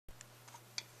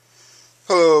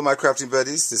Hello my crafting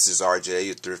buddies, this is RJ,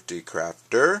 your thrifty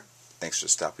crafter. Thanks for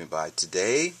stopping by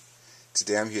today.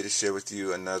 Today I'm here to share with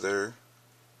you another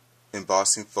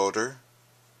embossing folder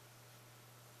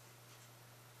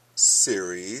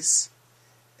series.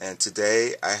 And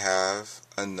today I have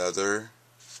another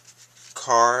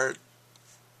card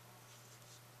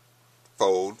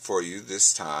fold for you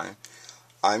this time.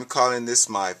 I'm calling this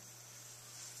my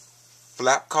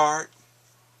flap card.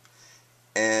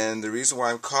 And the reason why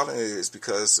I'm calling it is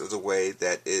because of the way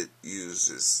that it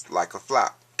uses like a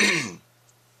flap.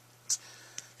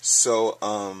 So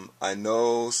I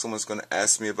know someone's going to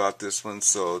ask me about this one,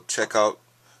 so check out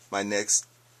my next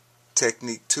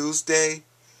Technique Tuesday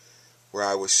where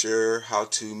I will share how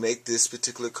to make this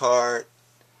particular card.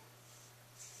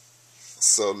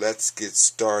 So let's get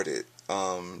started.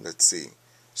 Let's see.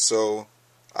 So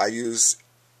I use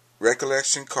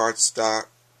Recollection cardstock.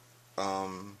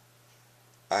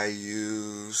 I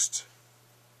used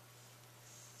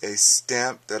a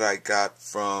stamp that I got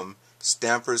from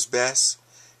Stamper's Best,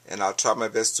 and I'll try my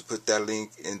best to put that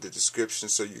link in the description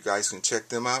so you guys can check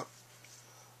them out.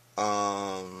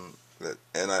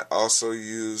 And I also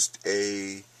used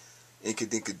a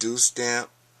Inkadinkadoo stamp.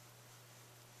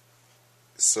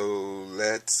 So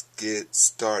let's get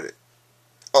started.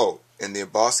 Oh, and the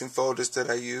embossing folders that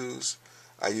I used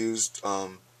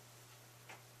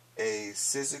a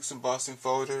Sizzix embossing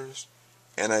folders,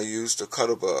 and I used a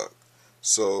Cuttlebug.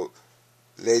 So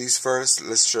ladies first,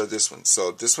 let's show this one.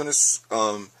 So this one is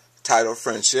titled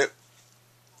Friendship,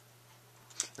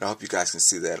 and I hope you guys can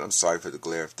see that. I'm sorry for the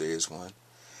glare if there is one.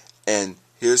 And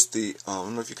here's the I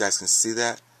don't know if you guys can see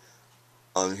that.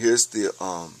 Here's the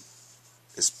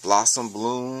it's Blossom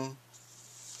Bloom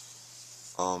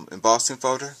embossing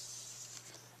folder,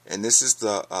 and this is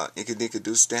the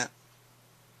Inkadinkadoo stamp.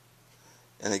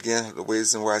 And again, the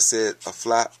reason why I said a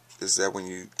flap is that when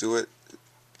you do it,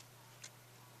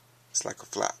 it's like a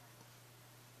flap.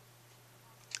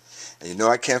 And you know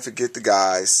I can't forget the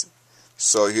guys.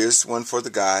 So here's one for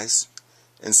the guys.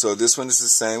 And so this one is the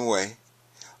same way.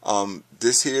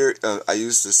 This here, I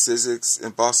used the Sizzix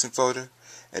embossing folder.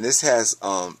 And this has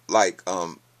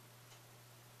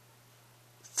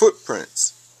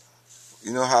footprints.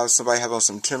 You know how somebody have on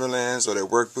some Timberlands or their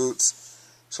work boots?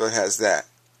 So it has that.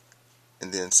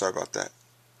 And then, sorry about that.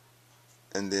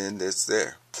 And then it's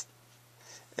there.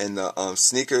 And the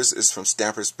sneakers is from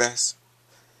Stamper's Best.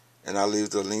 And I'll leave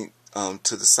the link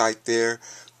to the site there.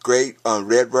 Great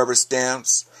red rubber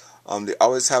stamps. They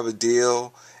always have a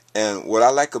deal. And what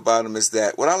I like about them is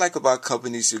that, what I like about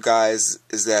companies, you guys,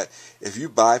 is that if you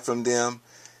buy from them,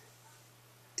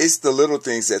 it's the little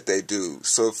things that they do.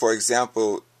 So, for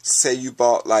example, say you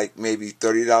bought like maybe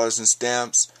 $30 in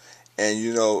stamps. And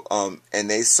you know, and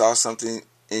they saw something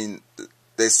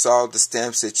they saw the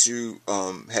stamps that you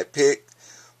had picked.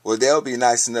 Well, they'll be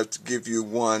nice enough to give you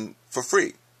one for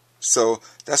free. So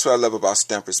that's what I love about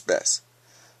Stamper's Best.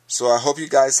 So I hope you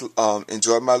guys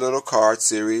enjoyed my little card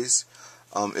series.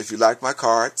 If you like my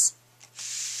cards,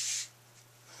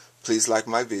 please like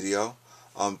my video.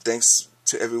 Thanks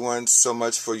to everyone so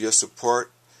much for your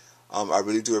support. I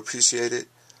really do appreciate it.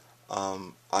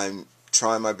 I'm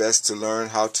trying my best to learn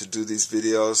how to do these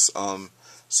videos,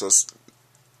 so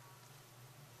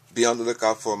be on the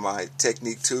lookout for my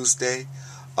Technique Tuesday.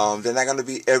 They're not going to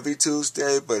be every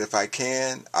Tuesday, but if I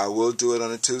can, I will do it on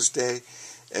a Tuesday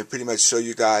and pretty much show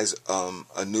you guys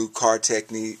a new card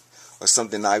technique or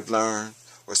something I've learned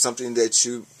or something that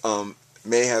you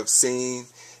may have seen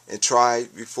and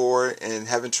tried before and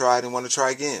haven't tried and want to try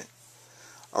again.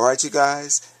 Alright you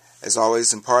guys, as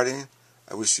always in parting,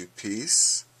 I wish you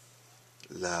peace,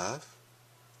 love,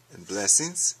 and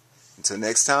blessings. Until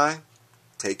next time,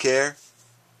 take care.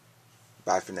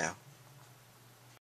 Bye for now.